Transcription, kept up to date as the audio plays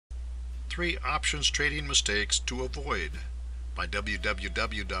3 Options Trading Mistakes to Avoid by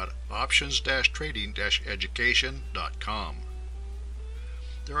www.options-trading-education.com.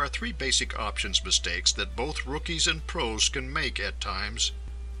 There are 3 basic options mistakes that both rookies and pros can make at times.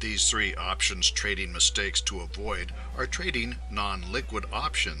 These 3 options trading mistakes to avoid are trading non-liquid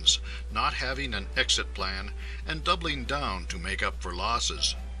options, not having an exit plan, and doubling down to make up for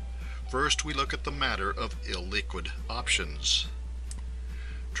losses. First, we look at the matter of illiquid options.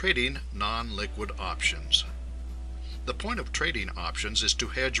 Trading non-liquid options. The point of trading options is to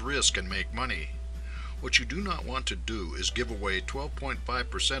hedge risk and make money. What you do not want to do is give away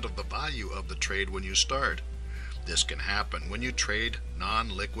 12.5% of the value of the trade when you start. This can happen when you trade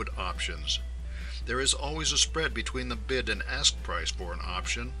non-liquid options. There is always a spread between the bid and ask price for an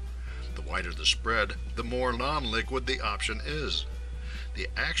option. The wider the spread, the more non-liquid the option is. The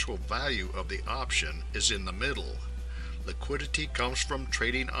actual value of the option is in the middle. Liquidity comes from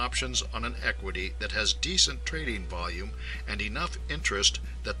trading options on an equity that has decent trading volume and enough interest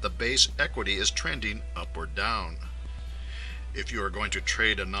that the base equity is trending up or down. If you are going to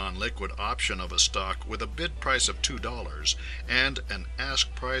trade a non-liquid option of a stock with a bid price of $2 and an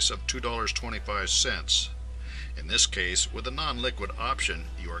ask price of $2.25, in this case, with a non-liquid option,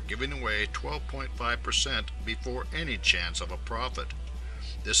 you are giving away 12.5% before any chance of a profit.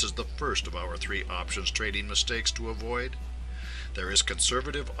 This is the first of our 3 options trading mistakes to avoid. There is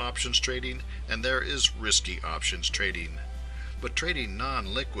conservative options trading and there is risky options trading. But trading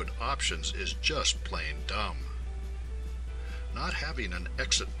non-liquid options is just plain dumb. Not having an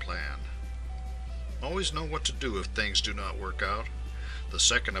exit plan. Always know what to do if things do not work out. The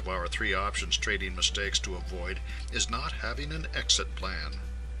second of our 3 options trading mistakes to avoid is not having an exit plan.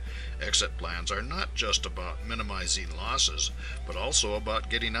 Exit plans are not just about minimizing losses, but also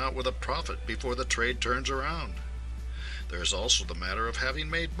about getting out with a profit before the trade turns around. There is also the matter of having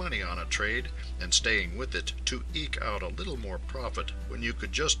made money on a trade and staying with it to eke out a little more profit when you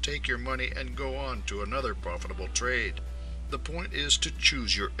could just take your money and go on to another profitable trade. The point is to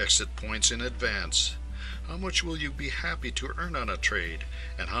choose your exit points in advance. How much will you be happy to earn on a trade,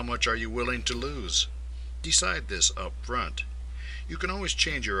 and how much are you willing to lose? Decide this up front. You can always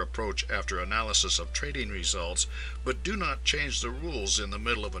change your approach after analysis of trading results, but do not change the rules in the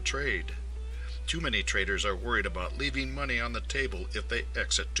middle of a trade. Too many traders are worried about leaving money on the table if they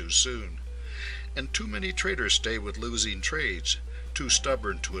exit too soon. And too many traders stay with losing trades, too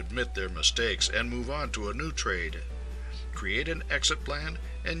stubborn to admit their mistakes and move on to a new trade. Create an exit plan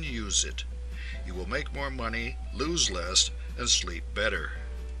and use it. You will make more money, lose less, and sleep better.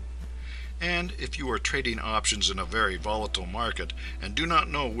 And if you are trading options in a very volatile market and do not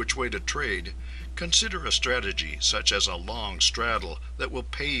know which way to trade, consider a strategy such as a long straddle that will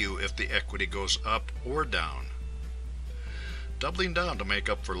pay you if the equity goes up or down. Doubling down to make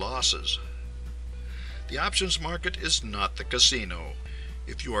up for losses. The options market is not the casino.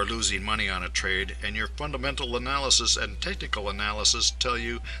 If you are losing money on a trade and your fundamental analysis and technical analysis tell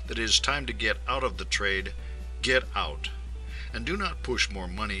you that it is time to get out of the trade, get out. And do not push more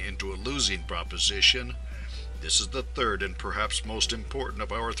money into a losing proposition. This is the third and perhaps most important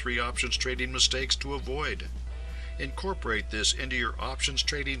of our 3 options trading mistakes to avoid. Incorporate this into your options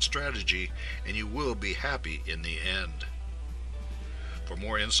trading strategy and you will be happy in the end. For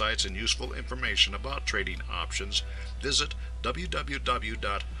more insights and useful information about trading options, visit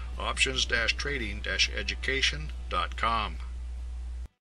www.options-trading-education.com.